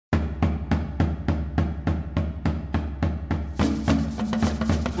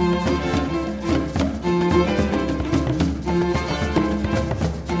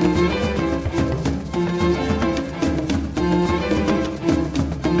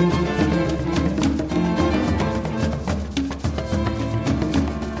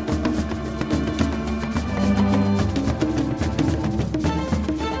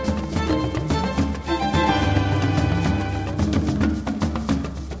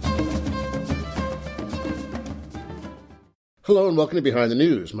Hello and welcome to Behind the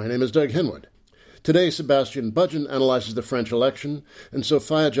News. My name is Doug Henwood. Today, Sebastian Budgen analyzes the French election, and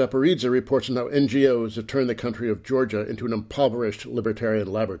Sofia Japaridze reports on how NGOs have turned the country of Georgia into an impoverished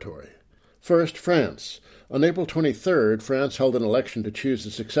libertarian laboratory. First, France. On April 23rd, France held an election to choose the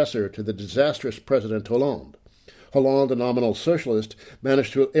successor to the disastrous President Hollande. Hollande, a nominal socialist,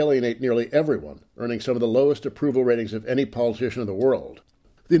 managed to alienate nearly everyone, earning some of the lowest approval ratings of any politician in the world.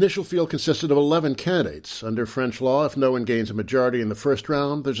 The initial field consisted of 11 candidates. Under French law, if no one gains a majority in the first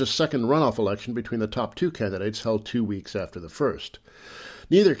round, there's a second runoff election between the top two candidates held 2 weeks after the first.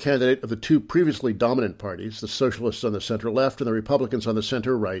 Neither candidate of the two previously dominant parties, the Socialists on the center-left and the Republicans on the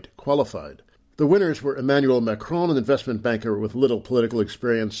center-right, qualified. The winners were Emmanuel Macron, an investment banker with little political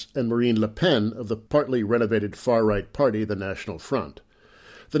experience, and Marine Le Pen of the partly renovated far-right party, the National Front.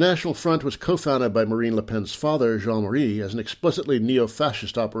 The National Front was co-founded by Marine Le Pen's father, Jean-Marie, as an explicitly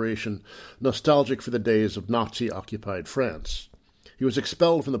neo-fascist operation, nostalgic for the days of Nazi-occupied France. He was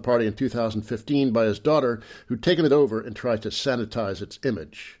expelled from the party in 2015 by his daughter, who'd taken it over and tried to sanitize its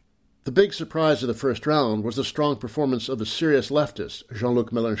image. The big surprise of the first round was the strong performance of the serious leftist,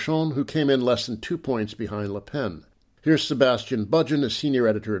 Jean-Luc Mélenchon, who came in less than 2 points behind Le Pen. Here's Sebastian Budgen, a senior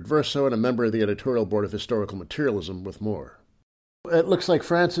editor at Verso and a member of the editorial board of Historical Materialism, with more. It looks like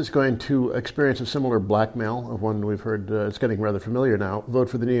France is going to experience a similar blackmail of one we've heard, it's getting rather familiar now, vote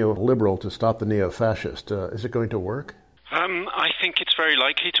for the neoliberal to stop the neo-fascist. Is it going to work? I think it's very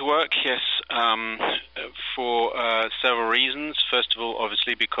likely to work, yes, for several reasons. First of all,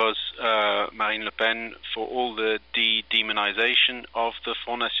 obviously, because Marine Le Pen, for all the demonization of the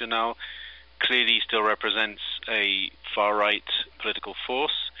Front National, clearly still represents a far-right political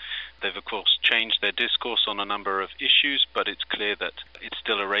force. They've, of course, changed their discourse on a number of issues, but it's clear that it's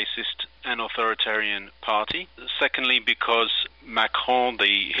still a racist and authoritarian party. Secondly, because Macron,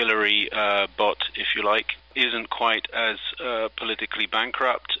 the Hillary bot, if you like, isn't quite as politically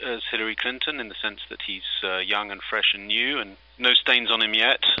bankrupt as Hillary Clinton, in the sense that he's young and fresh and new and no stains on him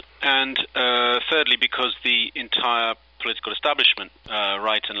yet. And thirdly, because the entire political establishment,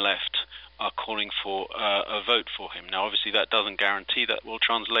 right and left, are calling for a vote for him. Now, obviously, that doesn't guarantee that will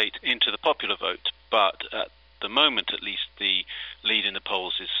translate into the popular vote, but at the moment, at least, the lead in the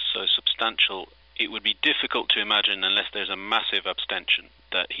polls is so substantial, it would be difficult to imagine, unless there's a massive abstention,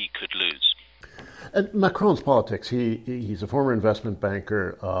 that he could lose. And Macron's politics, he's a former investment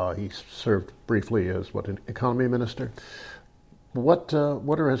banker. He served briefly as, an economy minister. What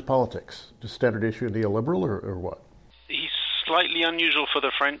are his politics? Just standard issue neoliberal or what? Slightly unusual for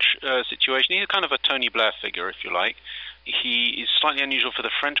the French situation. He's kind of a Tony Blair figure, if you like. He is slightly unusual for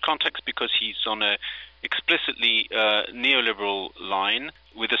the French context because he's on a explicitly neoliberal line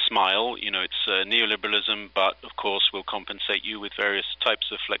with a smile. You know, it's neoliberalism, but of course will compensate you with various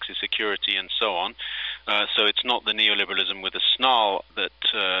types of flexi-security and so on. So it's not the neoliberalism with a snarl that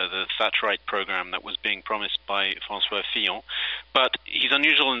the Thatcherite program that was being promised by François Fillon. But he's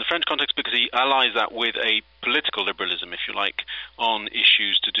unusual in the French context because he allies that with a political liberalism, if you like, on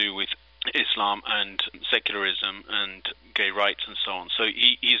issues to do with Islam and secularism and gay rights and so on. So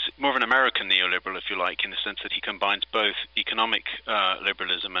he's more of an American neoliberal, if you like, in the sense that he combines both economic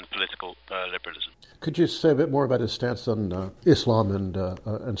liberalism and political liberalism. Could you say a bit more about his stance on Islam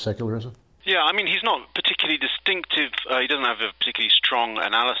and secularism? Yeah, I mean, he's not particularly distinctive. He doesn't have a particularly strong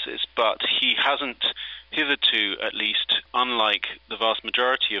analysis, but he hasn't hitherto, at least, unlike the vast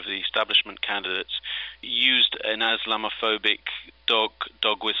majority of the establishment candidates, used an Islamophobic dog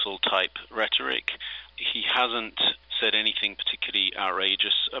whistle type rhetoric. He hasn't said anything particularly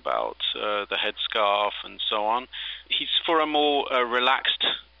outrageous about the headscarf and so on. He's for a more relaxed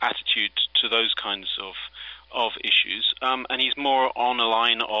attitude to those kinds of issues, and he's more on a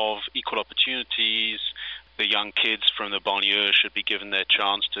line of equal opportunities. The young kids from the banlieue should be given their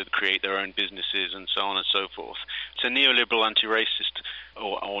chance to create their own businesses and so on and so forth. It's a neoliberal, anti-racist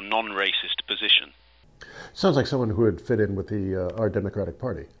or non-racist position. Sounds like someone who would fit in with our Democratic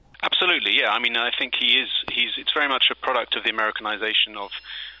Party. Absolutely, yeah. I mean, I think it's very much a product of the Americanization of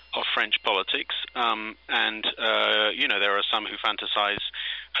French politics, and there are some who fantasize,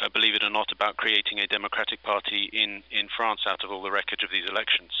 believe it or not, about creating a Democratic Party in France out of all the wreckage of these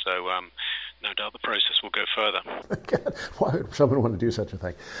elections. So no doubt the process will go further. Why would someone want to do such a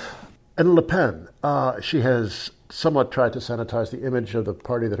thing? And Le Pen, she has somewhat tried to sanitize the image of the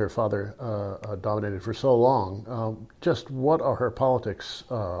party that her father dominated for so long. Just what are her politics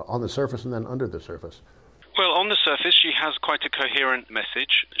on the surface and then under the surface? Well, on the surface, she has quite a coherent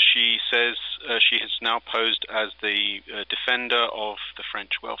message. She says she has now posed as the defender of the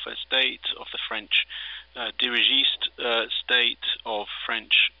French welfare state, of the French dirigiste state, of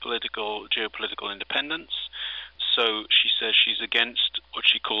French geopolitical independence. So she says she's against what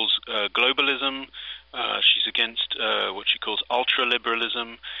she calls globalism. She's against what she calls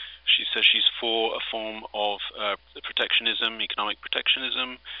ultra-liberalism. She says she's for a form of protectionism, economic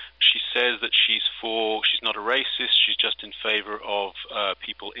protectionism. She says that she's not a racist, she's just in favor of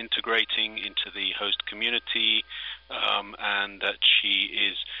people integrating into the host community, and that she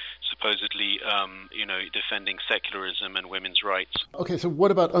is supposedly, defending secularism and women's rights. Okay, so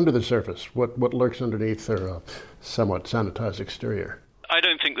what about under the surface? What lurks underneath her somewhat sanitized exterior? I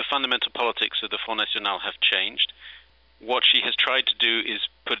don't think the fundamental politics of the Front National have changed. What she has tried to do is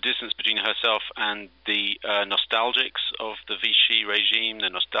put a distance between herself and the nostalgics of the Vichy regime, the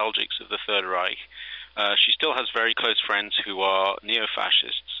nostalgics of the Third Reich. She still has very close friends who are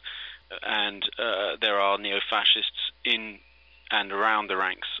neo-fascists, and there are neo-fascists in and around the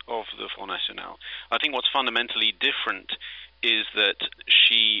ranks of the Front National. I think what's fundamentally different is that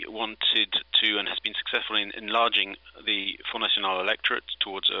she wanted to, and has been successful in enlarging the Front National electorate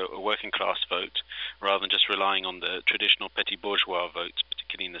towards a working class vote, rather than just relying on the traditional petit bourgeois votes,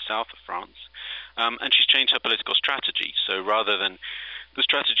 particularly in the south of France. And she's changed her political strategy. So rather than the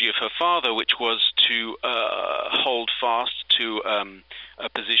strategy of her father, which was to hold fast to a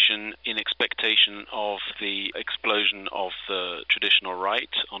position in expectation of the explosion of the traditional right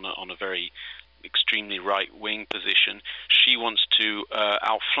on a very extremely right-wing position, she wants to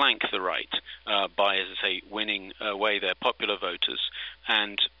outflank the right by, as I say, winning away their popular voters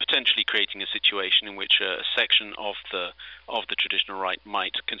and potentially creating a situation in which a section of the traditional right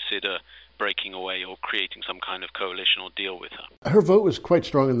might consider breaking away or creating some kind of coalition or deal with her. Her vote was quite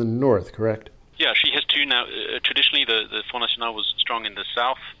strong in the north, correct? Yeah, she has two now. Traditionally, the Front National was strong in the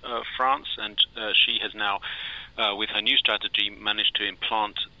south of France, and she has now, with her new strategy, managed to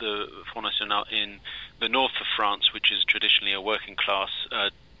implant the Front National in the north of France, which is traditionally a working class,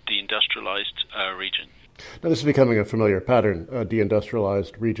 deindustrialized region. Now, this is becoming a familiar pattern.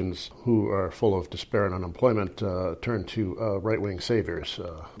 Deindustrialized regions who are full of despair and unemployment turn to right-wing saviors.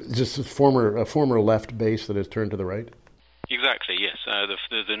 Is this a former left base that has turned to the right? Exactly, yes.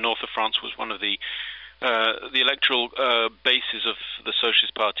 The north of France was one of the electoral bases of the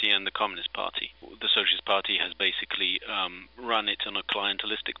Socialist Party and the Communist Party. The Socialist Party has basically run it on a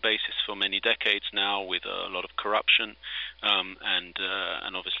clientelistic basis for many decades now, with a lot of corruption and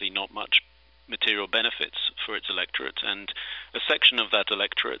obviously not much material benefits for its electorate. And a section of that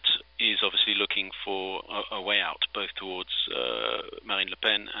electorate is obviously looking for a way out, both towards Marine Le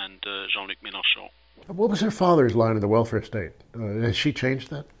Pen and Jean-Luc Mélenchon. What was her father's line in the welfare state? Has she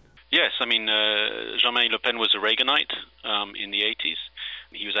changed that? Yes, I mean, Jean-Marie Le Pen was a Reaganite in the 80s.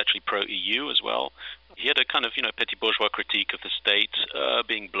 He was actually pro-EU as well. He had a kind of, petit bourgeois critique of the state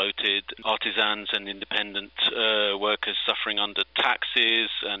being bloated, artisans and independent workers suffering under taxes,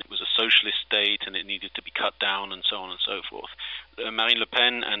 and it was a socialist state and it needed to be cut down and so on and so forth. Marine Le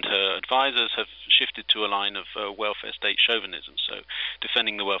Pen and her advisors have shifted to a line of welfare state chauvinism, so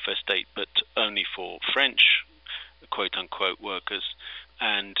defending the welfare state but only for French, quote-unquote, workers,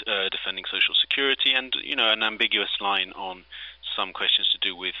 and defending social security, and, an ambiguous line on some questions to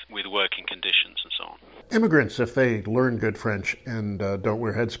do with working conditions and so on. Immigrants, if they learn good French and don't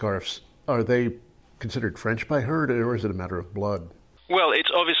wear headscarves, are they considered French by her, or is it a matter of blood? Well,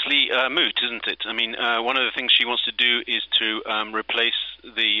 it's obviously moot, isn't it? I mean, one of the things she wants to do is to replace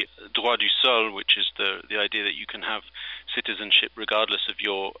the droit du sol, which is the idea that you can have citizenship regardless of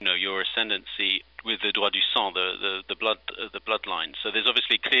your ascendancy, with the droit du sang, the bloodline. So there's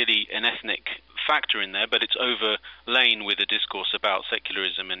obviously clearly an ethnic factor in there, but it's overlain with a discourse about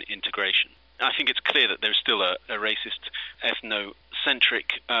secularism and integration. I think it's clear that there's still a racist,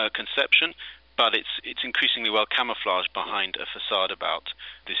 ethnocentric conception, but it's increasingly well camouflaged behind a facade about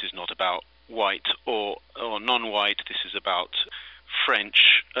this is not about white or non-white, this is about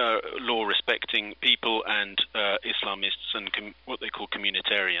French law-respecting people and Islamists and what they call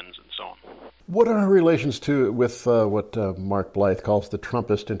communitarians and so on. What are her relations with what Mark Blyth calls the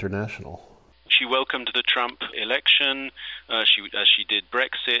Trumpist International? She welcomed the Trump election, as she did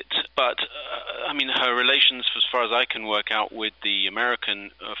Brexit, but her relations, as far as I can work out, with the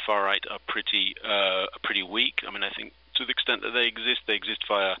American far right are pretty weak. I think to the extent that they exist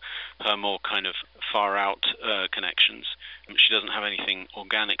via her more kind of far out connections. She doesn't have anything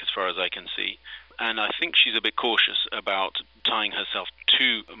organic as far as I can see. And I think she's a bit cautious about tying herself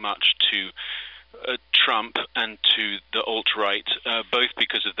too much to Trump and to the alt-right, both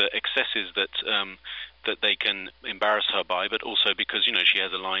because of the excesses that they can embarrass her by, but also because, she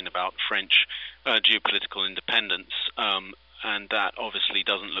has a line about French geopolitical independence, and that obviously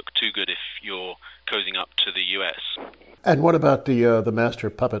doesn't look too good if you're cozying up to the US. And what about the master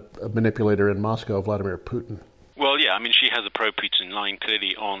puppet manipulator in Moscow, Vladimir Putin? Well, yeah, I mean, she has a pro-Putin line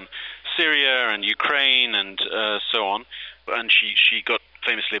clearly on Syria and Ukraine and so on. And she got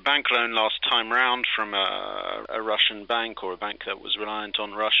famously a bank loan last time round from a Russian bank, or a bank that was reliant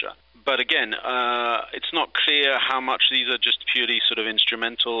on Russia. But again, it's not clear how much these are just purely sort of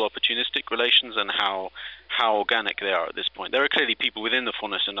instrumental, opportunistic relations, and how organic they are at this point. There are clearly people within the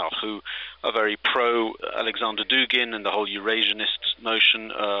Front National who are very pro-Alexander Dugin and the whole Eurasianist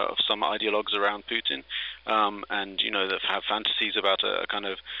notion of some ideologues around Putin, and, that have fantasies about a kind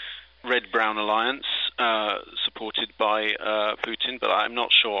of red-brown alliance supported by Putin, but I'm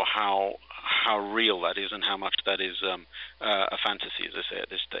not sure how real that is and how much that is a fantasy, as I say, at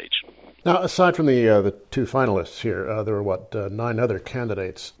this stage. Now, aside from the two finalists here, there were, 9 other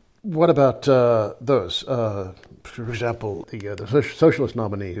candidates. What about those? For example, the socialist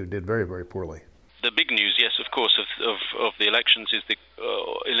nominee who did very, very poorly. The big news, yes, of course, of the elections is the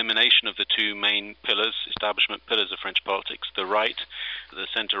elimination of the two main pillars, establishment pillars of French politics, the right, the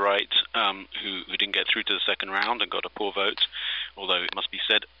centre-right, who didn't get through to the second round and got a poor vote, although it must be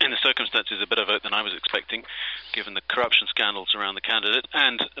said, in the circumstances, a better vote than I was expecting, given the corruption scandals around the candidate,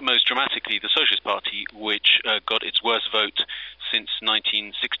 and most dramatically, the Socialist Party, which got its worst vote since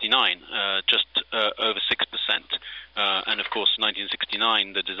 1969, just over 6%. And of course,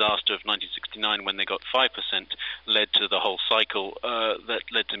 1969, the disaster of 1969, when they got 5%, led to the whole cycle that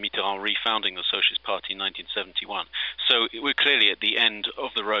led to Mitterrand refounding the Socialist Party in 1971. So we're clearly at the end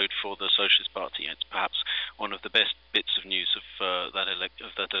of the road for the Socialist Party. It's perhaps one of the best bits of news of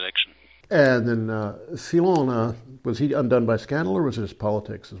that election. And then Fillon, was he undone by scandal, or was it his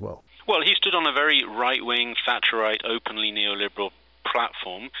politics as well? Well, he stood on a very right-wing, Thatcherite, openly neoliberal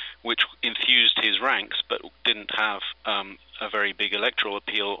platform, which enthused his ranks, but didn't have a very big electoral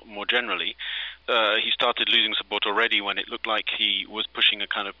appeal more generally. He started losing support already when it looked like he was pushing a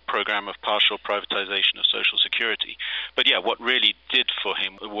kind of program of partial privatization of social security. But yeah, what really did for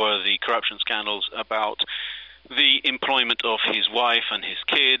him were the corruption scandals about the employment of his wife and his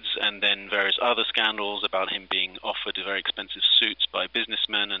kids, and then various other scandals about him being offered very expensive suits by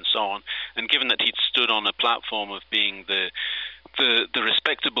businessmen and so on. And given that he'd stood on a platform of being the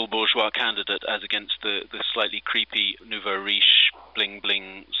respectable bourgeois candidate as against the slightly creepy nouveau riche,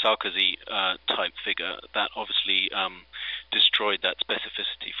 bling-bling Sarkozy type figure, that obviously destroyed that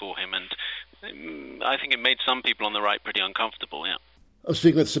specificity for him. And I think it made some people on the right pretty uncomfortable, yeah. I'm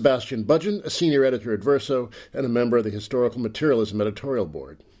speaking with Sebastian Budgen, a senior editor at Verso and a member of the Historical Materialism editorial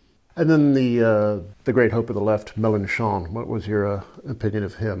board. And then the great hope of the left, Mélenchon. What was your opinion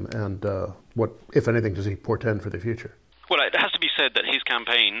of him, and what, if anything, does he portend for the future? Well, it has to be said that his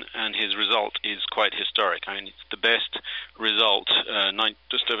campaign and his result is quite historic. I mean, it's the best result,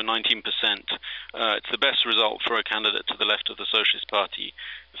 just over 19%. It's the best result for a candidate to the left of the Socialist Party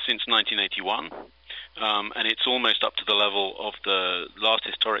since 1981. And it's almost up to the level of the last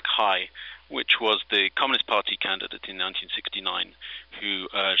historic high, which was the Communist Party candidate in 1969,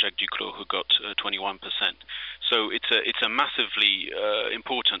 Jacques Duclos, who got 21%. So it's a massively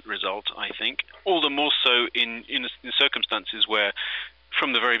important result, I think. All the more so in circumstances where,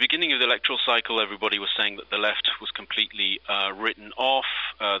 from the very beginning of the electoral cycle, everybody was saying that the left was completely written off.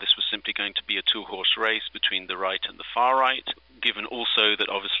 This was simply going to be a two-horse race between the right and the far right, given also that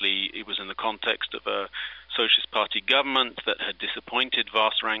obviously it was in the context of a Socialist Party government that had disappointed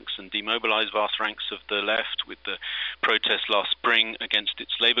vast ranks and demobilized vast ranks of the left with the protest last spring against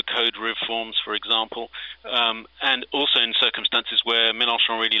its labor code reforms, for example, and also in circumstances where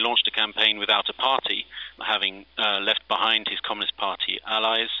Mélenchon really launched a campaign without a party, having left behind his Communist Party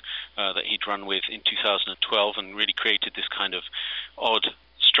allies that he'd run with in 2012, and really created this kind of odd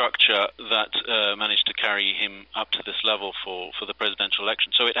structure that managed to carry him up to this level for the presidential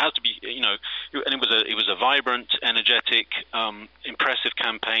election. So it has to be, and it was a vibrant, energetic, impressive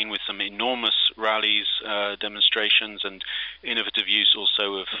campaign with some enormous rallies, demonstrations, and innovative use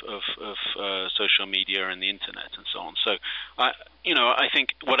also of social media and the internet and so on. So I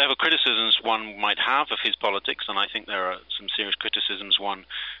think whatever criticisms one might have of his politics, and I think there are some serious criticisms one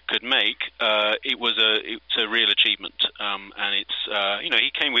could make, it's a real achievement, and it's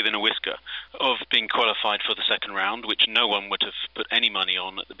he came within a whisker of being qualified for the second round, which no one would have put any money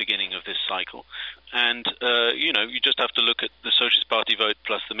on at the beginning of this cycle. And you just have to look at the Socialist Party vote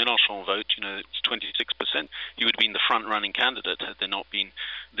plus the Mélenchon vote. It's 26%. He would have been the front-running candidate had there not been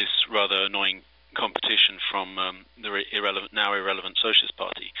this rather annoying competition from the now irrelevant Socialist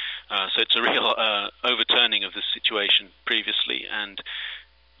Party. So it's a real overturning of the situation previously, and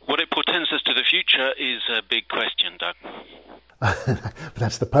What it portends as to the future is a big question, Doug.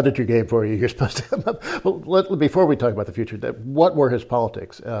 That's the Punditry game for you. You're supposed to come up. Well, before we talk about the future, what were his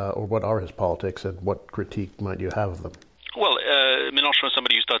politics, or what are his politics, and what critique might you have of them? Well, Miloš was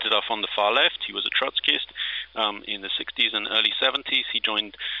somebody who started off on the far left. He was a Trotskyist in the 60s and early 70s. He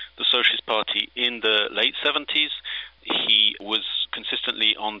joined the Socialist Party in the late 70s. He was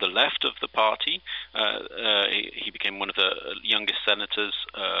consistently on the left of the party. He became one of the youngest senators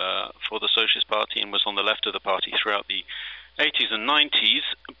for the Socialist Party and was on the left of the party throughout the 80s and 90s,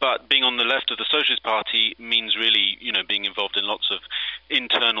 but being on the left of the Socialist Party means really, being involved in lots of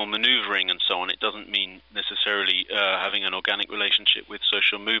internal maneuvering and so on. It doesn't mean necessarily having an organic relationship with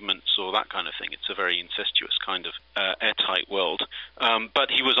social movements or that kind of thing. It's a very incestuous kind of airtight world. But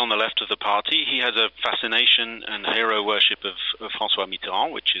he was on the left of the party. He has a fascination and hero worship of François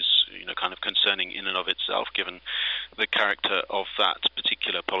Mitterrand, which is, kind of concerning in and of itself, given the character of that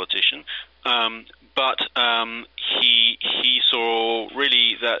particular politician. But he saw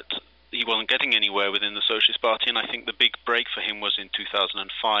really that he wasn't getting anywhere within the Socialist Party, and I think the big break for him was in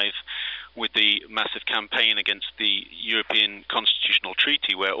 2005 with the massive campaign against the European Constitutional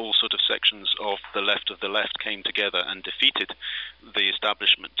Treaty, where all sort of sections of the left came together and defeated the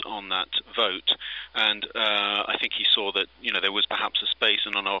establishment on that vote. And I think he saw that, there was perhaps a space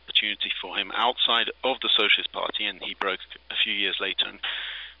and an opportunity for him outside of the Socialist Party, and he broke a few years later and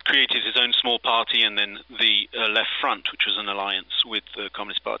created his own small party, and then the Left Front, which was an alliance with the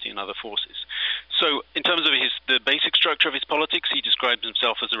Communist Party and other forces. So in terms of the basic structure of his politics, he describes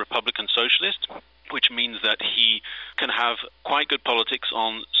himself as a Republican socialist, which means that he can have quite good politics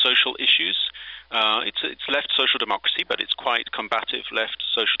on social issues. It's left social democracy, but it's quite combative left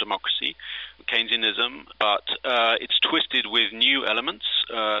social democracy, Keynesianism, but it's twisted with new elements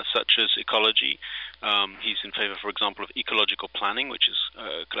such as ecology. He's in favor, for example, of ecological planning, which is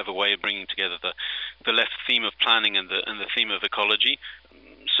a clever way of bringing together the left theme of planning and the theme of ecology.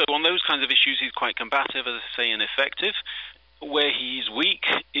 So on those kinds of issues, he's quite combative, as I say, and effective. Where he's weak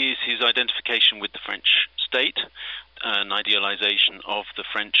is his identification with the French state, an idealization of the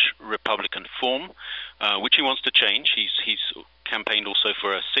French Republican form, which he wants to change. He's campaigned also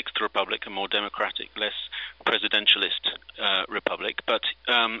for a sixth republic, a more democratic, less presidentialist republic. But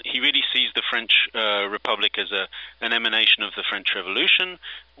he really sees the French Republic as an emanation of the French Revolution,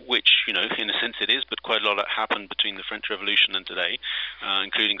 which, in a sense it is, but quite a lot happened between the French Revolution and today,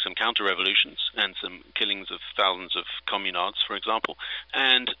 including some counter-revolutions and some killings of thousands of communards, for example.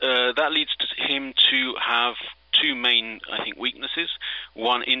 And that leads to him to have two main, I think, weaknesses.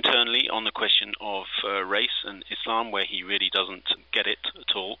 One internally on the question of race and Islam, where he really doesn't get it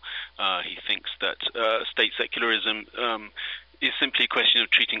at all. He thinks that state secularism is simply a question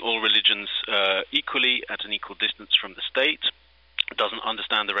of treating all religions equally at an equal distance from the state. Doesn't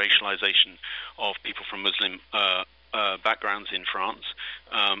understand the racialization of people from Muslim backgrounds in France,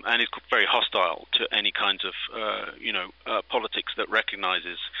 and is very hostile to any kinds of politics that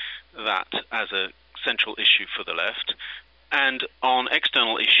recognizes that as a central issue for the left. And on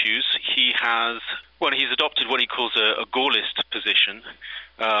external issues, he's adopted what he calls a Gaullist position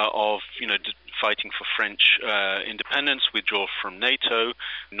of, fighting for French independence, withdrawal from NATO,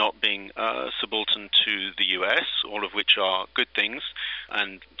 not being subaltern to the US, all of which are good things,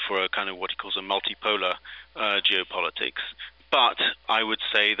 and for a kind of what he calls a multipolar geopolitics. But I would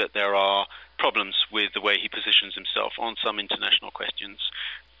say that there are problems with the way he positions himself on some international questions.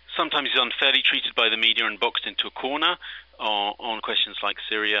 Sometimes he's unfairly treated by the media and boxed into a corner on questions like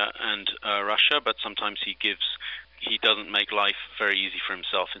Syria and Russia, but sometimes he doesn't make life very easy for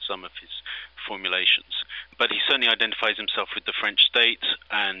himself in some of his formulations. But he certainly identifies himself with the French state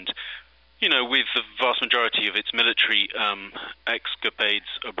and, with the vast majority of its military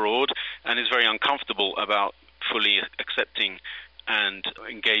escapades abroad, and is very uncomfortable about fully accepting and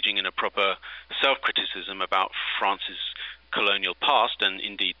engaging in a proper self-criticism about France's colonial past and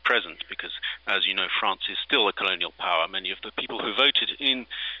indeed present, because, as you know, France is still a colonial power. Many of the people who voted in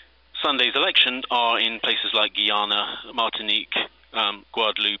Sunday's election are in places like Guyana, Martinique,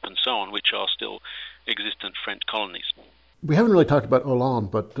 Guadeloupe, and so on, which are still existent French colonies. We haven't really talked about Hollande,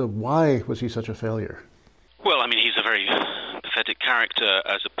 but why was he such a failure? Well, I mean, he's a very pathetic character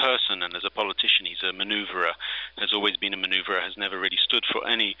as a person and as a politician. He's a maneuverer, has always been a maneuverer, has never really stood for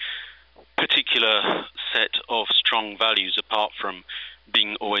any particular set of strong values apart from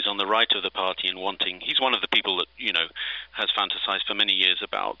being always on the right of the party and he's one of the people that, has fantasized for many years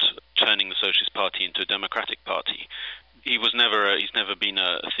about turning the Socialist Party into a democratic party. He's never been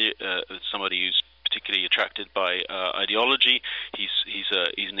somebody who's particularly attracted by ideology. He's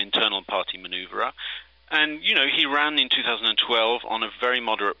an internal party maneuverer. And, he ran in 2012 on a very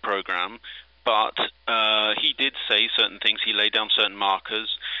moderate program, but he did say certain things. He laid down certain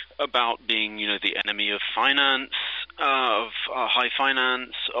markers about being, the enemy of finance, of high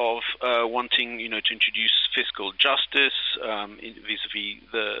finance, of wanting, to introduce fiscal justice vis-a-vis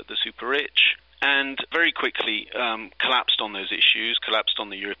the super rich, and very quickly collapsed on those issues, collapsed on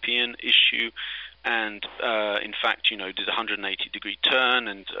the European issue, and in fact, did a 180-degree turn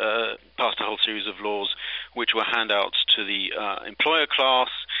and passed a whole series of laws which were handouts to the employer class,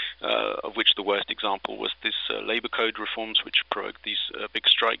 of which the worst example was this labor code reforms, which provoked these big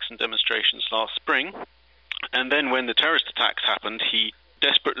strikes and demonstrations last spring. And then when the terrorist attacks happened, he,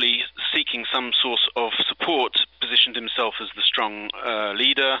 desperately seeking some source of support, positioned himself as the strong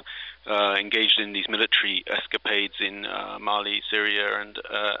leader, engaged in these military escapades in Mali, Syria, and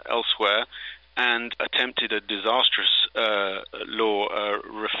elsewhere, and attempted a disastrous law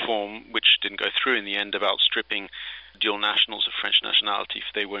reform, which didn't go through in the end, about stripping dual nationals of French nationality if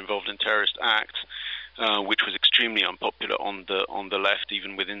they were involved in terrorist acts, which was extremely unpopular on the left,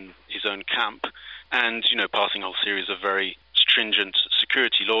 even within his own camp, and passing a whole series of very stringent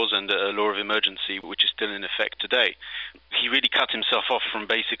security laws and a law of emergency, which is still in effect today. He really cut himself off from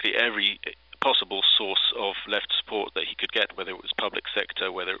basically every possible source of left support that he could get, whether it was public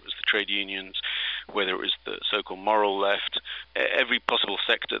sector, whether it was the trade unions, whether it was the so-called moral left, every possible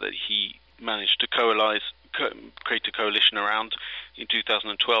sector that he managed to create a coalition around. In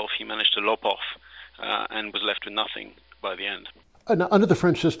 2012, he managed to lop off and was left with nothing by the end. Under the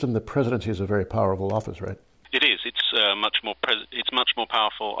French system, the presidency is a very powerful office, right? It is. It's much more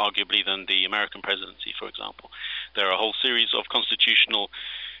powerful, arguably, than the American presidency, for example. There are a whole series of constitutional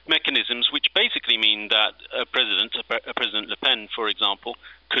mechanisms which basically mean that President Le Pen, for example,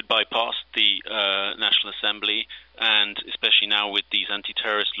 could bypass the National Assembly, and especially now with these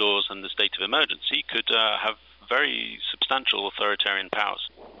anti-terrorist laws and the state of emergency, could have very substantial authoritarian powers.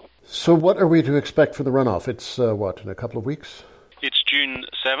 So what are we to expect for the runoff? It's, in a couple of weeks? It's June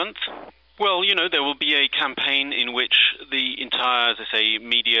 7th. Well, there will be a campaign in which the entire, as I say,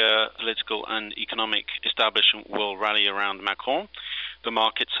 media, political and economic establishment will rally around Macron. The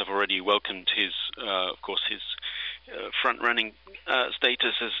markets have already welcomed his front-running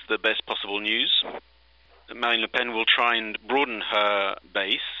status as the best possible news. Marine Le Pen will try and broaden her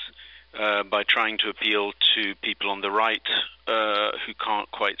base by trying to appeal to people on the right who can't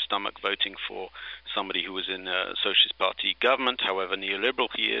quite stomach voting for somebody who was in a Socialist Party government, however neoliberal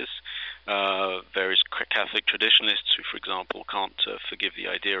he is. Various Catholic traditionalists who, for example, can't forgive the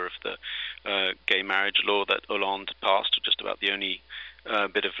idea of the gay marriage law that Hollande passed, just about the only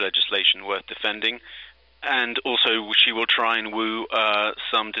bit of legislation worth defending. And also she will try and woo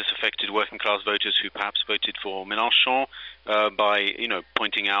some disaffected working-class voters who perhaps voted for Mélenchon by,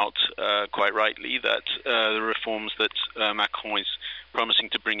 pointing out quite rightly that the reforms that Macron is promising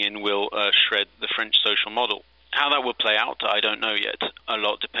to bring in will shred the French social model. How that will play out, I don't know yet. A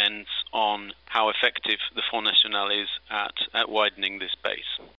lot depends on how effective the Front National is at widening this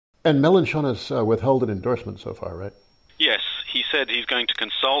base. And Mélenchon has withheld an endorsement so far, right? Yes, he said he's going to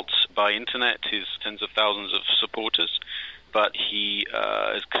consult by internet his tens of thousands of supporters, but he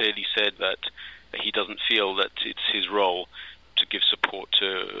has clearly said that he doesn't feel that it's his role to give support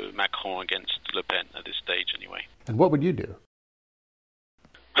to Macron against Le Pen at this stage anyway. And what would you do?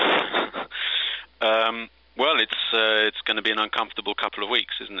 Well, it's going to be an uncomfortable couple of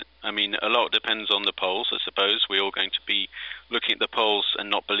weeks, isn't it? I mean, a lot depends on the polls, I suppose. We're all going to be looking at the polls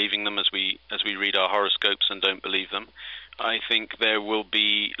and not believing them as we read our horoscopes and don't believe them. I think there will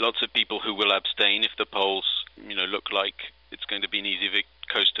be lots of people who will abstain if the polls, look like it's going to be an easy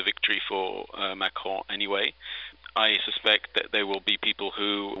coast to victory for Macron anyway. I suspect that there will be people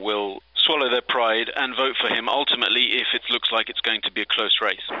who will swallow their pride and vote for him ultimately if it looks like it's going to be a close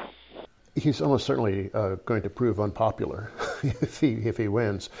race. He's almost certainly going to prove unpopular if he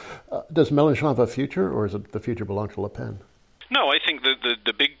wins. Does Mélenchon have a future, or does the future belong to Le Pen? No, I think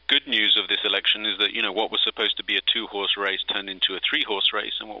the big good news of this election is that, what was supposed to be a two-horse race turned into a three-horse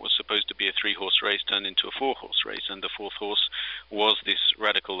race, and what was supposed to be a three-horse race turned into a four-horse race, and the fourth horse was this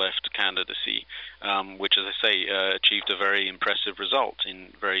radical left candidacy, which, as I say, achieved a very impressive result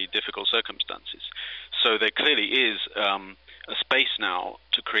in very difficult circumstances. So there clearly is a space now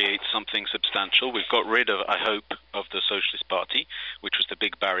to create something substantial. We've got rid of, I hope, of the Socialist Party, which was the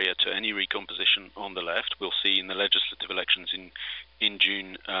big barrier to any recomposition on the left. We'll see in the legislative elections in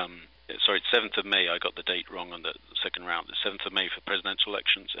June, 7th of May, I got the date wrong on the second round, the 7th of May for presidential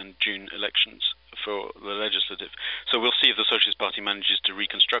elections and June elections for the legislative. So we'll see if the Socialist Party manages to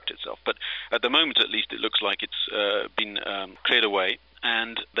reconstruct itself. But at the moment, at least, it looks like it's been cleared away,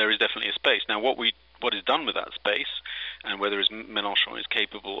 and there is definitely a space. Now, what we what is done with that space, and whether Mélenchon is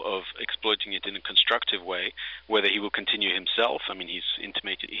capable of exploiting it in a constructive way, whether he will continue himself. I mean, he's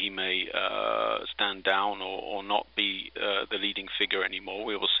intimated he may stand down or not be the leading figure anymore.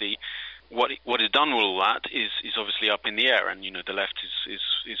 We will see. What is done with all that is obviously up in the air, and the left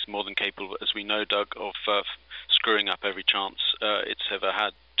is more than capable, as we know, Doug, of screwing up every chance it's ever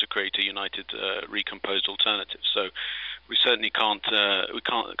had to create a united, recomposed alternative. So we certainly can't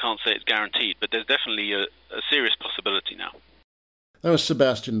say it's guaranteed, but there's definitely a serious possibility now. That was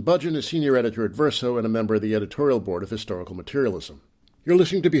Sebastian Budgen, a senior editor at Verso and a member of the editorial board of Historical Materialism. You're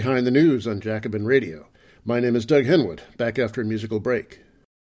listening to Behind the News on Jacobin Radio. My name is Doug Henwood, back after a musical break.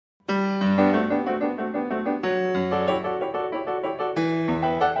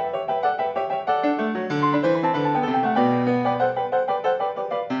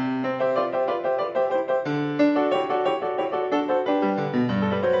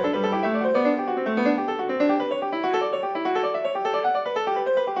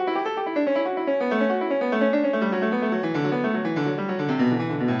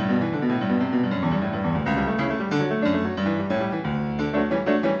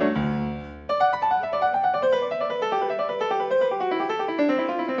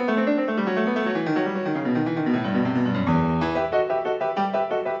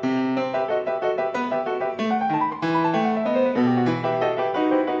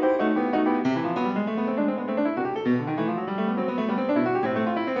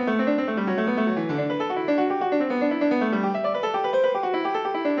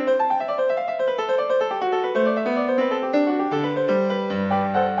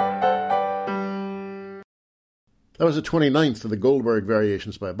 That was the 29th of the Goldberg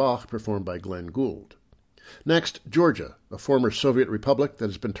Variations by Bach, performed by Glenn Gould. Next, Georgia, a former Soviet republic that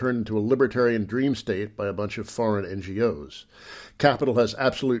has been turned into a libertarian dream state by a bunch of foreign NGOs. Capital has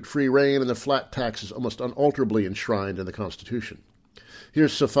absolute free reign, and the flat tax is almost unalterably enshrined in the Constitution.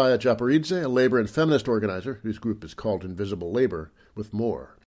 Here's Sofia Japaridze, a labor and feminist organizer, whose group is called Invisible Labor, with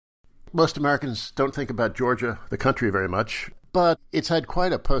more. Most Americans don't think about Georgia, the country, very much, but it's had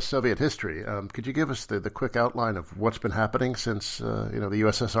quite a post-Soviet history. Could you give us the quick outline of what's been happening since the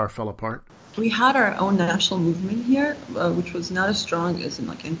USSR fell apart? We had our own national movement here, which was not as strong as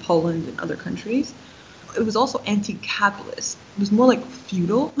in Poland and other countries. It was also anti-capitalist. It was more like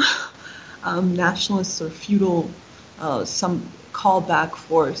feudal, nationalist or feudal, some callback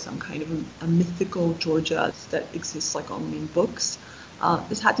for some kind of a mythical Georgia that exists only in books.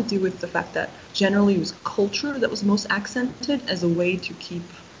 This had to do with the fact that generally it was culture that was most accented as a way to keep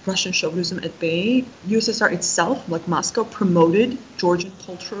Russian chauvinism at bay. USSR itself, like Moscow, promoted Georgian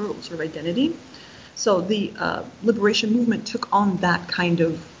cultural sort of identity. So the liberation movement took on that kind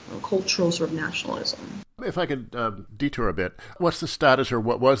of cultural sort of nationalism. If I could detour a bit, what's the status, or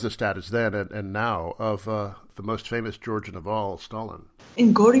what was the status then and now, of the most famous Georgian of all, Stalin?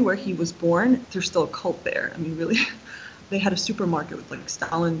 In Gori, where he was born, there's still a cult there. I mean, really, they had a supermarket with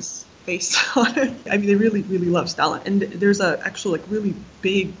Stalin's face on it. I mean, they really, really love Stalin. And there's a actual really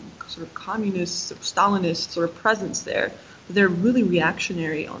big sort of communist, Stalinist sort of presence there. They're really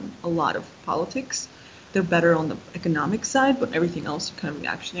reactionary on a lot of politics. They're better on the economic side, but everything else are kind of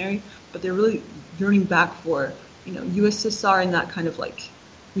reactionary. But they're really yearning back for, USSR and that kind of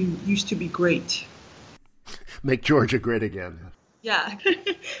we used to be great. Make Georgia great again. Yeah,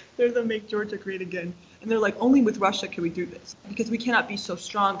 they're the make Georgia great again. And they're only with Russia can we do this. Because we cannot be so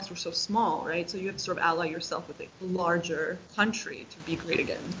strong because we're so small, right? So you have to sort of ally yourself with a larger country to be great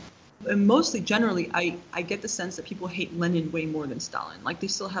again. And mostly, generally, I get the sense that people hate Lenin way more than Stalin. They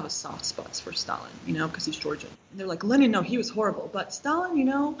still have a soft spots for Stalin, because he's Georgian. And they're like, Lenin, no, he was horrible. But Stalin,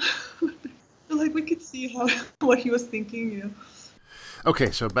 we could see what he was thinking,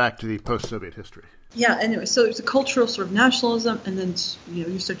 Okay, so back to the post-Soviet history. Yeah, anyway, so it's a cultural sort of nationalism, and then,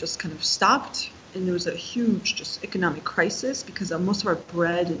 USSR just kind of stopped. And there was a huge just economic crisis because most of our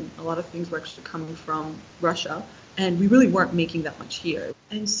bread and a lot of things were actually coming from Russia. And we really weren't making that much here.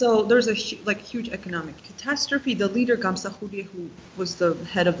 And so there's a huge economic catastrophe. The leader, Gamsahurdi, who was the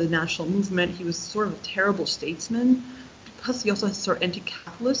head of the national movement, he was sort of a terrible statesman. Plus, he also has sort of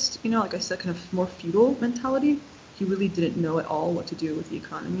anti-capitalist, like I said, kind of more feudal mentality. He really didn't know at all what to do with the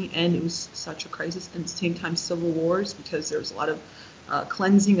economy. And it was such a crisis. And at the same time, civil wars, because there was a lot of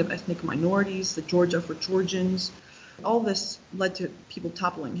cleansing of ethnic minorities, the Georgia for Georgians. All this led to people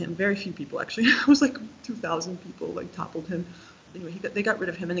toppling him. Very few people, actually. It was 2,000 people toppled him. Anyway, they got rid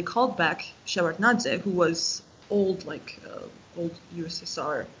of him, and they called back Shevardnadze, who was old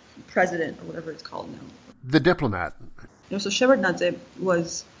USSR president, or whatever it's called now. The diplomat. So Shevardnadze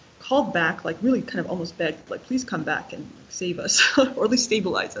was called back, really kind of almost begged, please come back and save us, or at least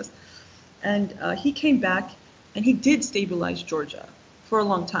stabilize us. And he came back, and he did stabilize Georgia for a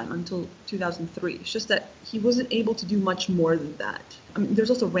long time, until 2003. It's just that he wasn't able to do much more than that. I mean, there's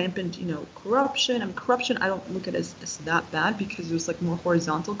also rampant, corruption. I mean, corruption I don't look at as that bad, because it was like more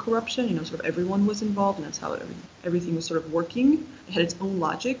horizontal corruption. Sort of everyone was involved, and that's how everything was sort of working. It had its own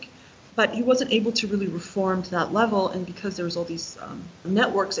logic. But he wasn't able to really reform to that level, and because there was all these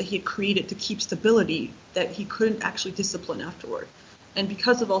networks that he had created to keep stability, that he couldn't actually discipline afterward. And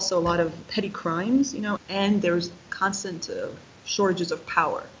because of also a lot of petty crimes, and there was constant shortages of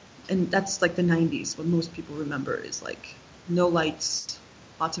power. And that's like the 90s, what most people remember is like no lights,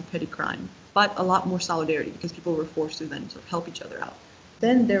 lots of petty crime, but a lot more solidarity, because people were forced to then sort of help each other out.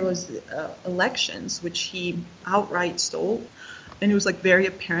 Then there was elections, which he outright stole, and it was like very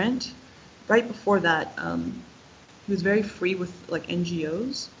apparent. Right before that, he was very free with like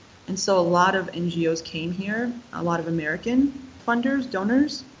NGOs, and so a lot of NGOs came here, a lot of American funders,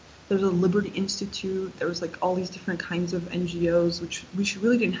 donors. There was a Liberty Institute. There was like all these different kinds of NGOs, which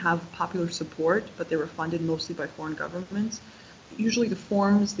really didn't have popular support, but they were funded mostly by foreign governments. Usually the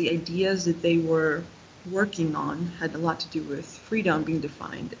forms, the ideas that they were working on had a lot to do with freedom being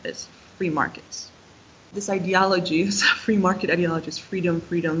defined as free markets. This ideology, this free market ideology, is freedom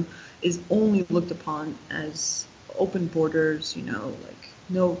is only looked upon as open borders, like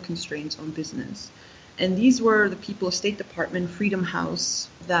no constraints on business. And these were the people of State Department, Freedom House,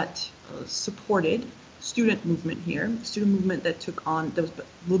 that supported student movement here, student movement that took on, there was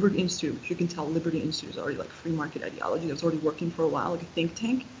Liberty Institute, which you can tell Liberty Institute is already like free market ideology, that was already working for a while, like a think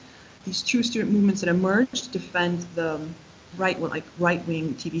tank. These two student movements that emerged to defend the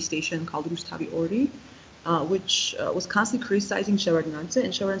right-wing TV station called Rustavi Ori, which was constantly criticizing Shevardnadze,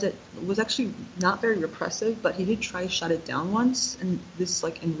 and Shevardnadze was actually not very repressive, but he did try to shut it down once, and this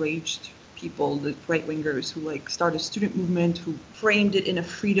like enraged people, the right-wingers, who started a student movement, who framed it in a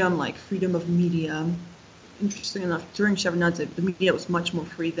freedom of media. Interesting enough, during Shevardnadze, the media was much more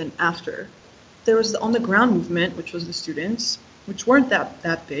free than after. There was the on-the-ground movement, which was the students, which weren't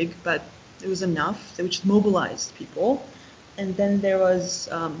that big, but it was enough, which mobilized people. And then there was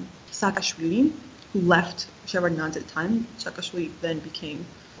Saakashvili, who left Shevardnadze at the time. Saakashvili then became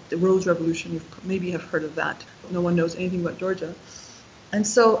the Rose Revolution. You maybe have heard of that. No one knows anything about Georgia. And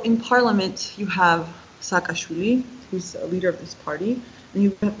so in parliament, you have Saakashvili, who's a leader of this party, and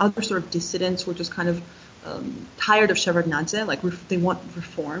you have other sort of dissidents who are just kind of tired of Shevardnadze, they want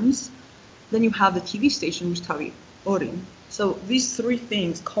reforms. Then you have the TV station, Rustavi Ori. So these three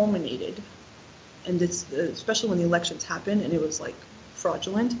things culminated, and it's especially when the elections happened, and it was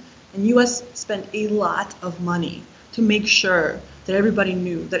fraudulent. And U.S. spent a lot of money to make sure that everybody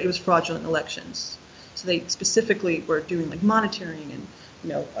knew that it was fraudulent elections. So they specifically were doing monitoring and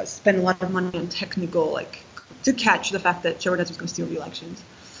spend a lot of money on technical to catch the fact that Shevardnadze was going to steal the elections.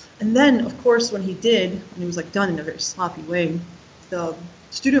 And then, of course, when he did, and it was done in a very sloppy way, the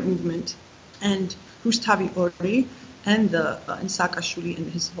student movement and Rustavi Ori and Saakashvili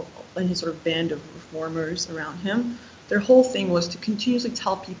and his sort of band of reformers around him, their whole thing was to continuously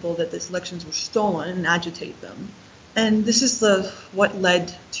tell people that these elections were stolen and agitate them. And this is what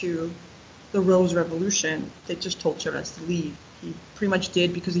led to the Rose Revolution. They just told Shevardnadze to leave. He pretty much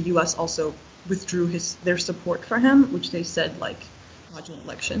did because the U.S. also withdrew their support for him, which they said fraudulent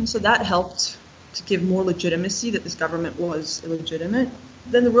election. So that helped to give more legitimacy that this government was illegitimate.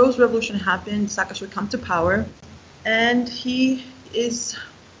 Then the Rose Revolution happened. Saakashvili would come to power, and he is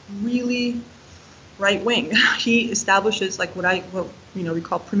really right wing. He establishes what we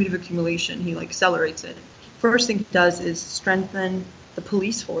call primitive accumulation. He accelerates it. First thing he does is strengthen the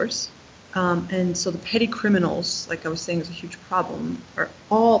police force. And so the petty criminals, like I was saying, is a huge problem, are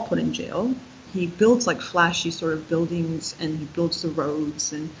all put in jail. He builds flashy sort of buildings, and he builds the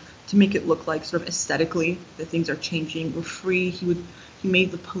roads, and to make it look sort of aesthetically that things are changing. We're free. He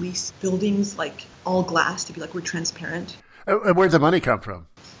made the police buildings all glass to be we're transparent. Where'd the money come from?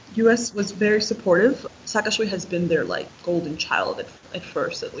 U.S. was very supportive. Saakashvili has been their golden child at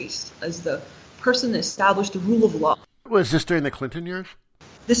first, at least, as the person that established the rule of law. Was this during the Clinton years?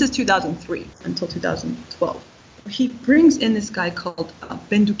 This is 2003 until 2012. He brings in this guy called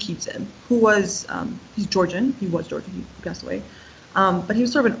Bendukidze, who was, he's Georgian. He was Georgian. He passed away. But he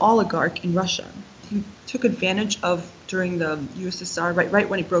was sort of an oligarch in Russia. He took advantage of, during the USSR, right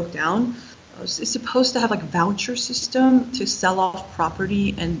when it broke down, it's supposed to have a voucher system to sell off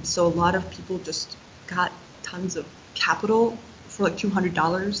property. And so a lot of people just got tons of capital for $200,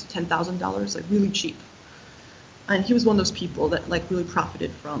 $10,000, really cheap. And he was one of those people that really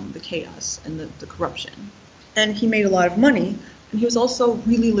profited from the chaos and the corruption. And he made a lot of money, and he was also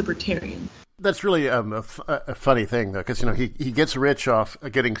really libertarian. That's really a funny thing, though, because he gets rich off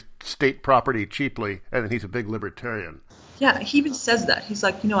getting state property cheaply, and then he's a big libertarian. Yeah, he even says that. He's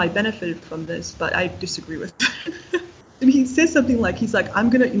like, I benefited from this, but I disagree with it. And he says something like, we're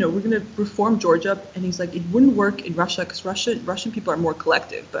gonna reform Georgia, and he's like, it wouldn't work in Russia because Russian people are more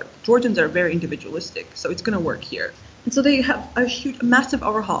collective, but Georgians are very individualistic, so it's gonna work here. And so they have a massive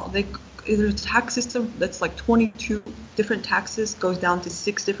overhaul. There's a tax system that's like 22 different taxes, goes down to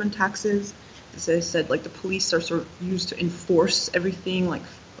 6 different taxes. As I said, like the police are sort of used to enforce everything, like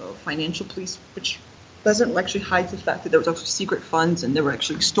financial police, which doesn't actually hide the fact that there was actually secret funds and they were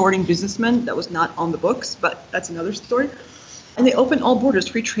actually extorting businessmen. That was not on the books, but that's another story. And they opened all borders,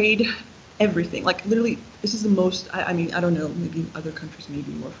 free trade, everything. Like literally, this is the most, I don't know, maybe other countries may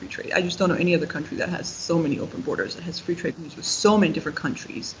be more free trade. I just don't know any other country that has so many open borders, that has free trade with so many different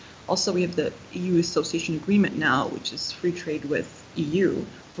countries. Also, we have the EU Association Agreement now, which is free trade with EU.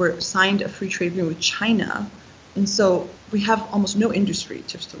 We signed a free trade agreement with China. And so we have almost no industry,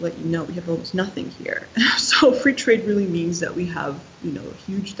 just to let you know, we have almost nothing here. So free trade really means that we have, a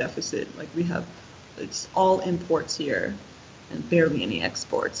huge deficit. Like it's all imports here and barely any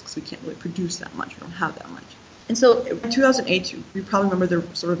exports because we can't really produce that much. We don't have that much. And so in 2008, you probably remember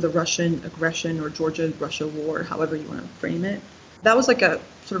the Russian aggression or Georgia-Russia war, however you want to frame it. That was like a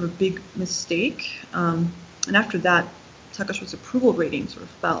sort of a big mistake. And after that, Saakashvili's approval rating sort of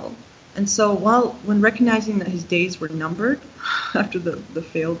fell. And so when recognizing that his days were numbered after the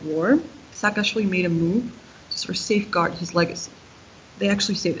failed war, Saakashvili made a move to sort of safeguard his legacy. They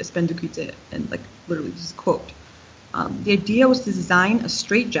actually say this, Ben Duquite, and like literally this is a quote. The idea was to design a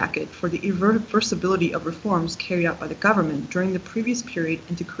straitjacket for the irreversibility of reforms carried out by the government during the previous period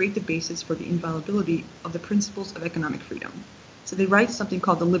and to create the basis for the inviolability of the principles of economic freedom. So they write something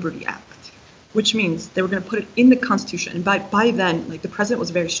called the Liberty Act, which means they were going to put it in the Constitution. And by then, like the president was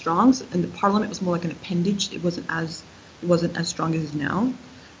very strong, and the parliament was more like an appendage. It wasn't as strong as it is now.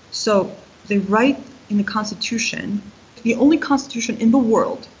 So they write in the Constitution, the only constitution in the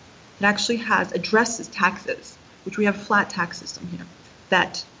world that actually addresses taxes, which we have a flat tax system here,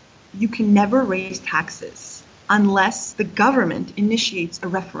 that you can never raise taxes unless the government initiates a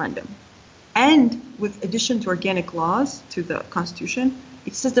referendum. And with addition to organic laws to the Constitution,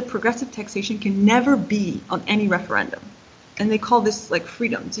 it says that progressive taxation can never be on any referendum. And they call this like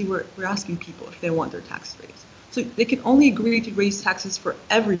freedom. See, we're asking people if they want their tax raised. So they can only agree to raise taxes for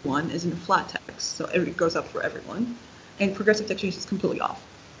everyone as in a flat tax. So it goes up for everyone. And progressive taxation is completely off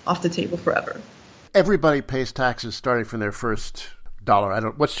the table forever. Everybody pays taxes starting from their first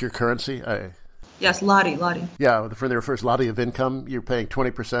dollar. What's your currency? Yes, lari. Yeah, for their first lari of income, you're paying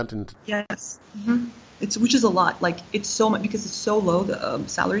 20%. And yes, which is a lot. Like it's so much because it's so low the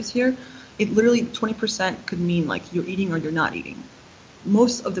salaries here. It literally 20% could mean like you're eating or you're not eating.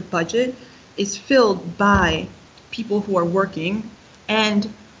 Most of the budget is filled by people who are working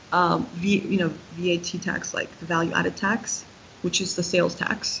and VAT tax, like the value added tax, which is the sales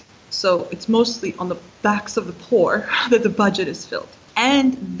tax. So it's mostly on the backs of the poor that the budget is filled.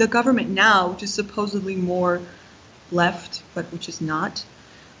 And the government now, which is supposedly more left, but which is not,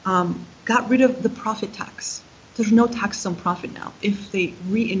 got rid of the profit tax. There's no tax on profit now if they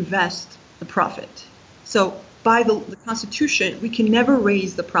reinvest the profit. So by the Constitution, we can never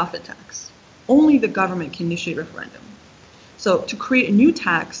raise the profit tax. Only the government can initiate a referendum. So to create a new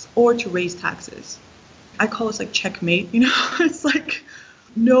tax or to raise taxes, I call this like checkmate. It's like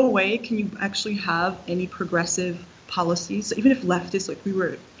no way can you actually have any progressive policies. So even if leftists, like we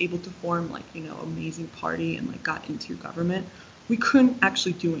were able to form like, amazing party and like got into government, we couldn't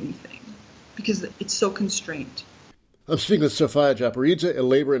actually do anything because it's so constrained. I'm speaking with Sofia Japaridze, a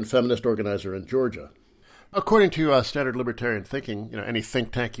labor and feminist organizer in Georgia. According to standard libertarian thinking, any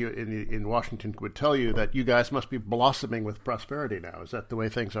think tank in Washington would tell you that you guys must be blossoming with prosperity now. Is that the way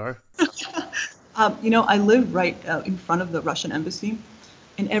things are? I live right in front of the Russian embassy.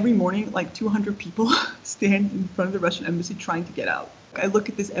 And every morning, like 200 people stand in front of the Russian embassy trying to get out. I look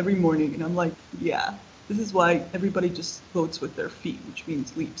at this every morning and I'm like, yeah, this is why everybody just votes with their feet, which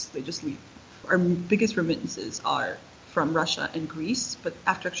means leaves. They just leave. Our biggest remittances are from Russia and Greece. But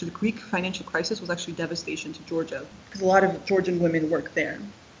after actually the Greek financial crisis was actually devastation to Georgia because a lot of Georgian women work there.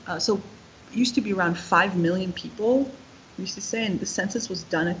 So it used to be around 5 million people, we used to say, and the census was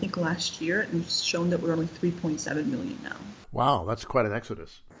done, I think, last year, and it's shown that we're only 3.7 million now. Wow, that's quite an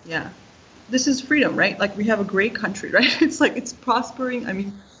exodus. Yeah. This is freedom, right? Like we have a great country, right? It's like it's prospering. I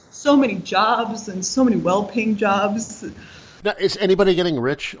mean, so many jobs and so many well-paying jobs. Now, is anybody getting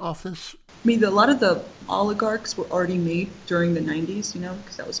rich off this? I mean, a lot of the oligarchs were already made during the 90s,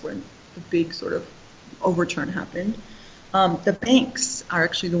 because that was when the big sort of overturn happened. The banks are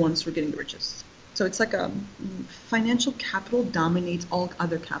actually the ones who are getting the richest. So it's like financial capital dominates all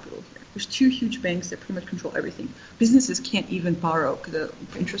other capital here. There's two huge banks that pretty much control everything. Businesses can't even borrow because the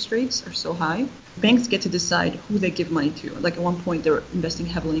interest rates are so high. Banks get to decide who they give money to. Like at one point, they were investing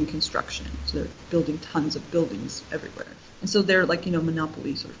heavily in construction. So they're building tons of buildings everywhere. And so they're like,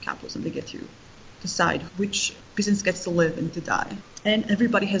 monopoly sort of capitalism. They get to decide which business gets to live and to die. And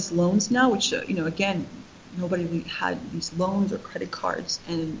everybody has loans now, which, again, nobody really had these loans or credit cards,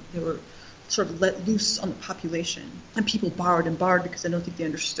 and they were sort of let loose on the population. And people borrowed and borrowed because I don't think they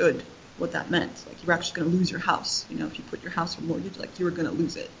understood what that meant. Like, you're actually going to lose your house. If you put your house for mortgage, like, you were going to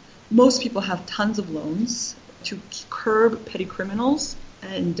lose it. Most people have tons of loans to curb petty criminals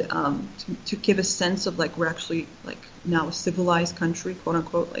and to give a sense of, like, we're actually, like, now a civilized country, quote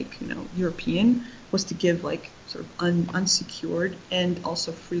unquote, like, European, was to give, like, sort of unsecured and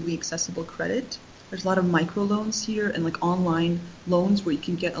also freely accessible credit. There's a lot of microloans here and, like, online loans where you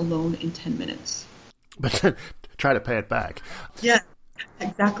can get a loan in 10 minutes. But then try to pay it back. Yeah.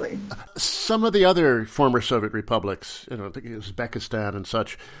 Exactly. Some of the other former Soviet republics, I think Uzbekistan and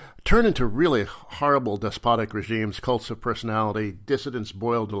such, turn into really horrible despotic regimes, cults of personality, dissidents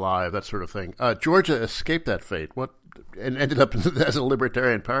boiled alive, that sort of thing. Georgia escaped that fate and ended up as a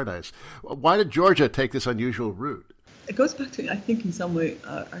libertarian paradise. Why did Georgia take this unusual route? It goes back to, I think, in some way,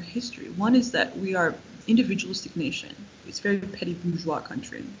 our history. One is that we are individualistic nation. It's very petty bourgeois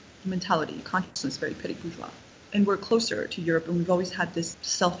country. Mentality, consciousness, very petty bourgeois. And we're closer to Europe, and we've always had this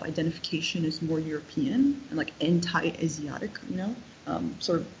self-identification as more European and like anti-Asiatic,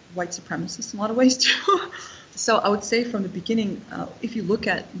 sort of white supremacist in a lot of ways too. So I would say from the beginning, if you look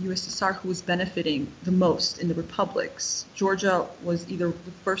at USSR, who was benefiting the most in the republics, Georgia was either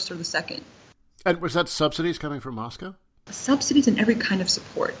the first or the second. And was that subsidies coming from Moscow? Subsidies and every kind of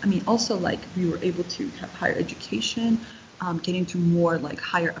support. I mean, also like we were able to have higher education, getting to more like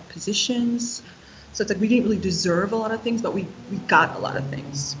higher up positions. So it's like we didn't really deserve a lot of things, but we got a lot of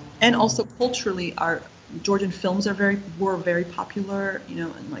things. And also culturally, our Georgian films were very popular,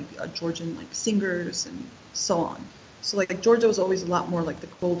 and like Georgian like singers and so on. So like Georgia was always a lot more like the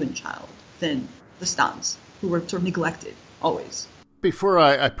golden child than the Stans, who were sort of neglected always. Before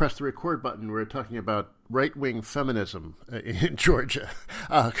I pressed the record button, we were talking about right-wing feminism in Georgia.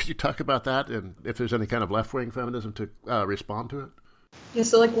 Could you talk about that and if there's any kind of left-wing feminism to respond to it? Yeah,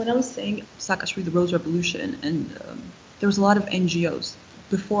 so like when I was saying Saakashvili, the Rose Revolution, and there was a lot of NGOs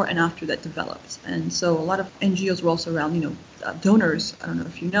before and after that developed. And so a lot of NGOs were also around, donors, I don't know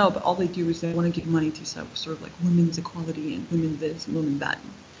if you know, but all they do is they want to give money to sort of like women's equality and women this and women that.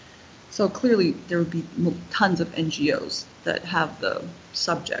 So clearly there would be tons of NGOs that have the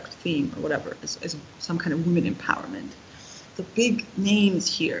subject, theme, or whatever, as some kind of women empowerment. The big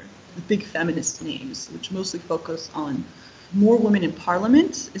names here, the big feminist names, which mostly focus on more women in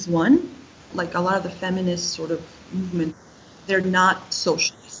parliament is one. Like a lot of the feminist sort of movement, they're not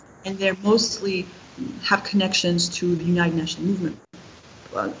socialist. And they're mostly have connections to the United National Movement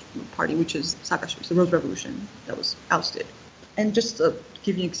Party, which is Saakashvili, the Rose Revolution that was ousted. And just to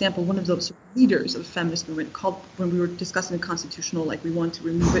give you an example, one of those leaders of the feminist movement called, when we were discussing the constitutional, like we wanted to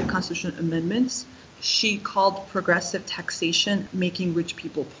remove it, constitutional amendments, she called progressive taxation making rich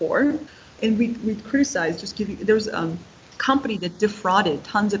people poor. And we criticized just giving, there was company that defrauded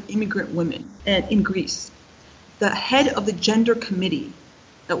tons of immigrant women in Greece. The head of the gender committee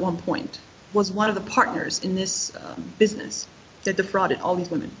at one point was one of the partners in this business that defrauded all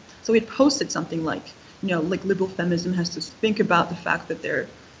these women. So we had posted something like, like liberal feminism has to think about the fact that their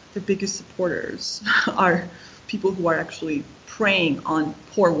biggest supporters are people who are actually preying on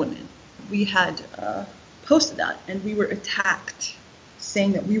poor women. We had posted that, and we were attacked,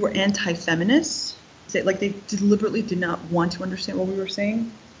 saying that we were anti-feminists. Like they deliberately did not want to understand what we were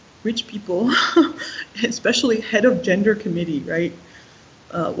saying. Rich people, especially head of gender committee, right,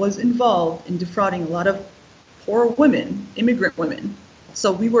 was involved in defrauding a lot of poor women, immigrant women.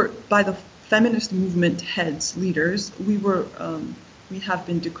 So we were, by the feminist movement heads, leaders, we have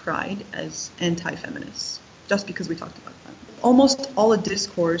been decried as anti-feminists just because we talked about that. Almost all the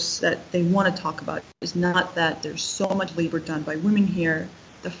discourse that they want to talk about is not that there's so much labor done by women here,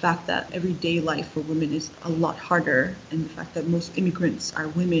 the fact that everyday life for women is a lot harder, and the fact that most immigrants are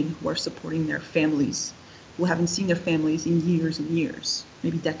women who are supporting their families, who haven't seen their families in years and years,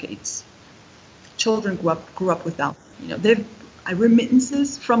 maybe decades. Children grew up without, they've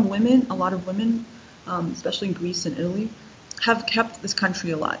remittances from women, a lot of women, especially in Greece and Italy, have kept this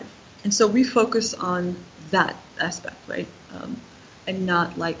country alive. And so we focus on that aspect, right? And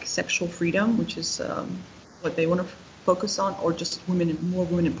not like sexual freedom, which is what they want to focus on, or just more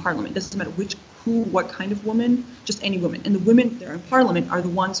women in parliament. It doesn't matter which what kind of woman, just any woman. And the women there in parliament are the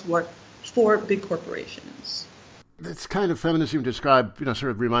ones who are for big corporations. This kind of feminism you describe,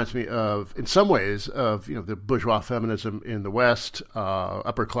 sort of reminds me of, in some ways, of, the bourgeois feminism in the West,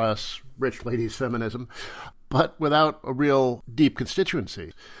 upper class, rich ladies feminism, but without a real deep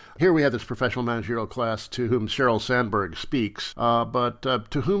constituency. Here we have this professional managerial class to whom Sheryl Sandberg speaks, but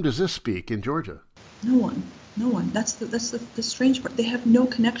to whom does this speak in Georgia? No one. That's the strange part. They have no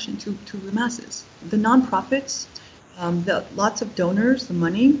connection to the masses. The nonprofits, lots of donors, the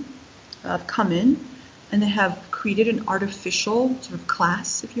money, come in, and they have created an artificial sort of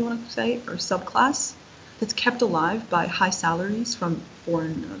class, if you want to say, or subclass, that's kept alive by high salaries from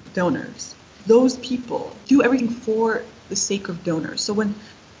foreign donors. Those people do everything for the sake of donors. So when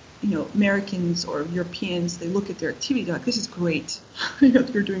Americans or Europeans, they look at their activity, they're like, this is great.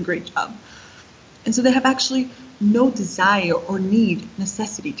 You're doing a great job. And so they have actually no desire or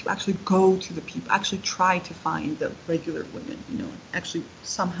necessity to actually go to the people, actually try to find the regular women, actually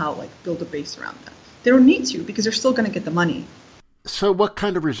somehow build a base around that. They don't need to because they're still going to get the money. So what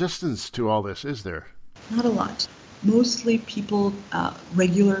kind of resistance to all this is there? Not a lot. Mostly people,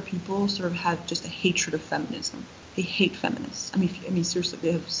 regular people, sort of have just a hatred of feminism. They hate feminists. I mean, seriously,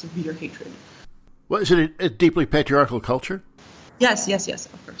 they have severe hatred. Well, is it a deeply patriarchal culture? Yes,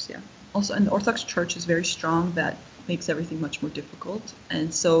 of course, yeah. Also, and the Orthodox Church is very strong. That makes everything much more difficult.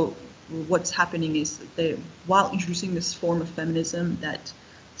 And so what's happening is that while introducing this form of feminism that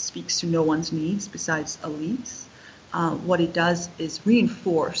speaks to no one's needs besides elites, what it does is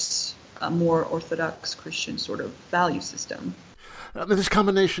reinforce a more Orthodox Christian sort of value system. This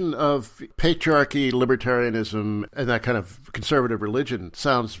combination of patriarchy, libertarianism, and that kind of conservative religion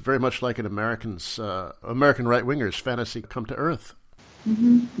sounds very much like an American right-wingers' fantasy come to earth.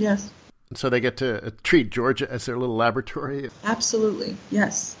 Mm-hmm. Yes. And so they get to treat Georgia as their little laboratory. Absolutely.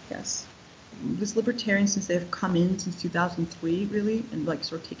 Yes. This libertarians, since they've come in since 2003, really, and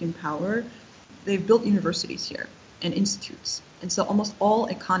sort of taken power, they've built universities here and institutes. And so almost all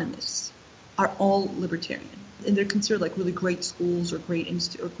economists are all libertarian. And they're considered really great schools or great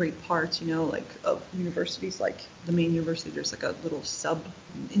or great parts, of universities. Like the main university, there's a little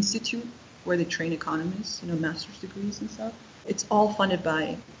sub-institute where they train economists, master's degrees and stuff. It's all funded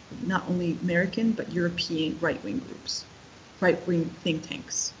by not only American, but European right-wing groups, right-wing think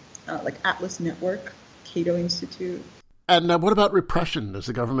tanks, like Atlas Network, Cato Institute. And what about repression? Does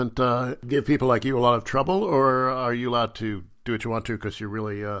the government give people like you a lot of trouble, or are you allowed to do what you want to because you're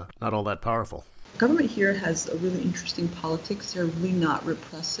really not all that powerful? Government here has a really interesting politics. They're really not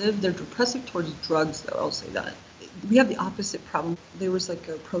repressive. They're repressive towards drugs, though, I'll say that. We have the opposite problem. There was a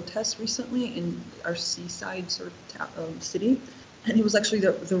protest recently in our seaside sort of city, and it was actually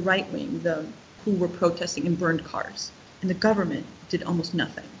the right wing who were protesting and burned cars. And the government did almost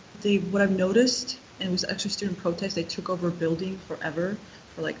nothing. What I've noticed, and it was actually student protests, they took over a building forever,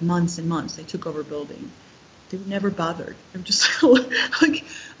 for months and months. They took over a building. They were never bothered. They were just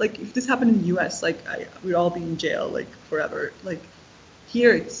if this happened in the U.S., we'd all be in jail forever.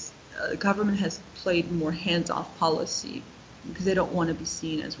 Here, it's the government has played more hands-off policy because they don't want to be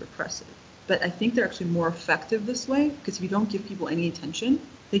seen as repressive. But I think they're actually more effective this way because if you don't give people any attention,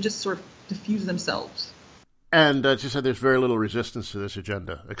 they just sort of diffuse themselves. And as you said, there's very little resistance to this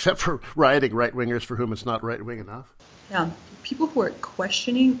agenda, except for rioting right-wingers for whom it's not right-wing enough. Yeah, people who are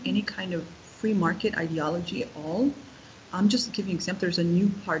questioning any kind of free market ideology at all. I'm just giving an example. There's a new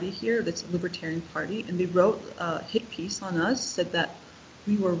party here that's a libertarian party, and they wrote a hit piece on us, said that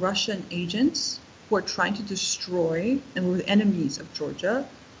we were Russian agents who are trying to destroy and were the enemies of Georgia,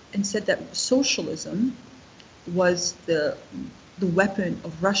 and said that socialism was the weapon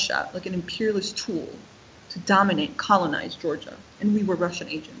of Russia, like an imperialist tool to dominate, colonize Georgia, and we were Russian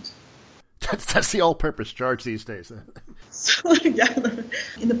agents. That's the all-purpose charge these days. So, yeah,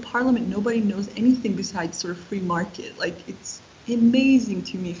 in the parliament, nobody knows anything besides sort of free market. It's amazing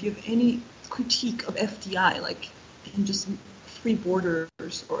to me if you have any critique of FDI, and just free borders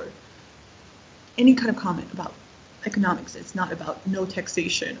or any kind of comment about economics. It's not about no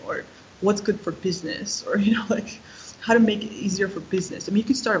taxation or what's good for business or, how to make it easier for business. I mean, you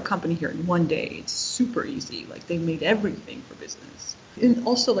could start a company here in one day. It's super easy. They made everything for business. And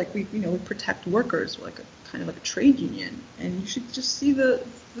also, we protect workers, kind of like a trade union. And you should just see the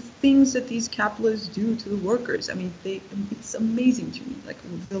things that these capitalists do to the workers. I mean, it's amazing to me,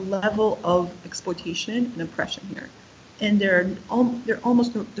 the level of exploitation and oppression here. And there's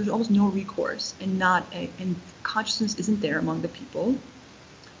almost no recourse, and consciousness isn't there among the people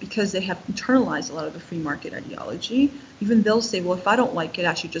because they have internalized a lot of the free market ideology. Even they'll say, well, if I don't like it,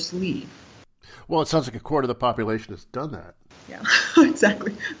 I should just leave. Well, it sounds like a quarter of the population has done that. Yeah,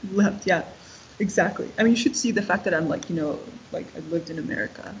 exactly. Left, yeah. Exactly. I mean, you should see the fact that I'm like, I've lived in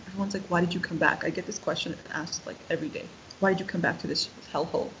America. Everyone's like, why did you come back? I get this question asked like every day. Why did you come back to this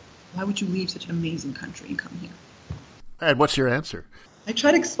hellhole? Why would you leave such an amazing country and come here? And what's your answer? I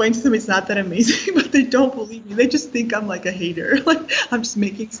try to explain to them it's not that amazing, but they don't believe me. They just think I'm like a hater. Like I'm just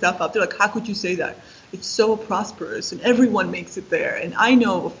making stuff up. They're like, how could you say that? It's so prosperous and everyone makes it there. And I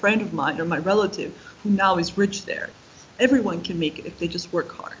know a friend of mine or my relative who now is rich there. Everyone can make it if they just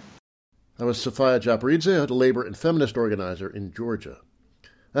work hard. That was Sofia Japaridze, a labor and feminist organizer in Georgia.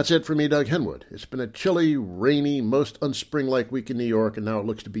 That's it for me, Doug Henwood. It's been a chilly, rainy, most unspring-like week in New York, and now it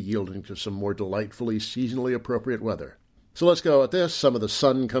looks to be yielding to some more delightfully seasonally appropriate weather. So let's go at this. Some of the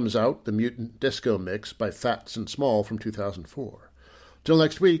Sun Comes Out, the Mutant Disco Mix by Fats and Small from 2004. Till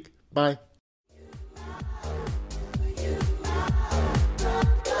next week, bye.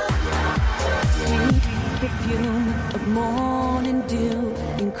 Sweet perfume of morning dew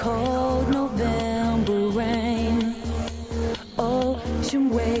in cold November rain. Ocean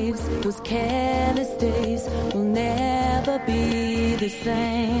waves, those careless days will never be the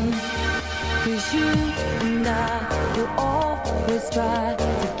same. 'Cause you and I will always try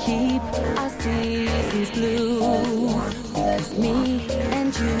to keep our seasons blue. Because me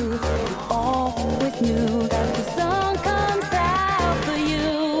and you always knew that the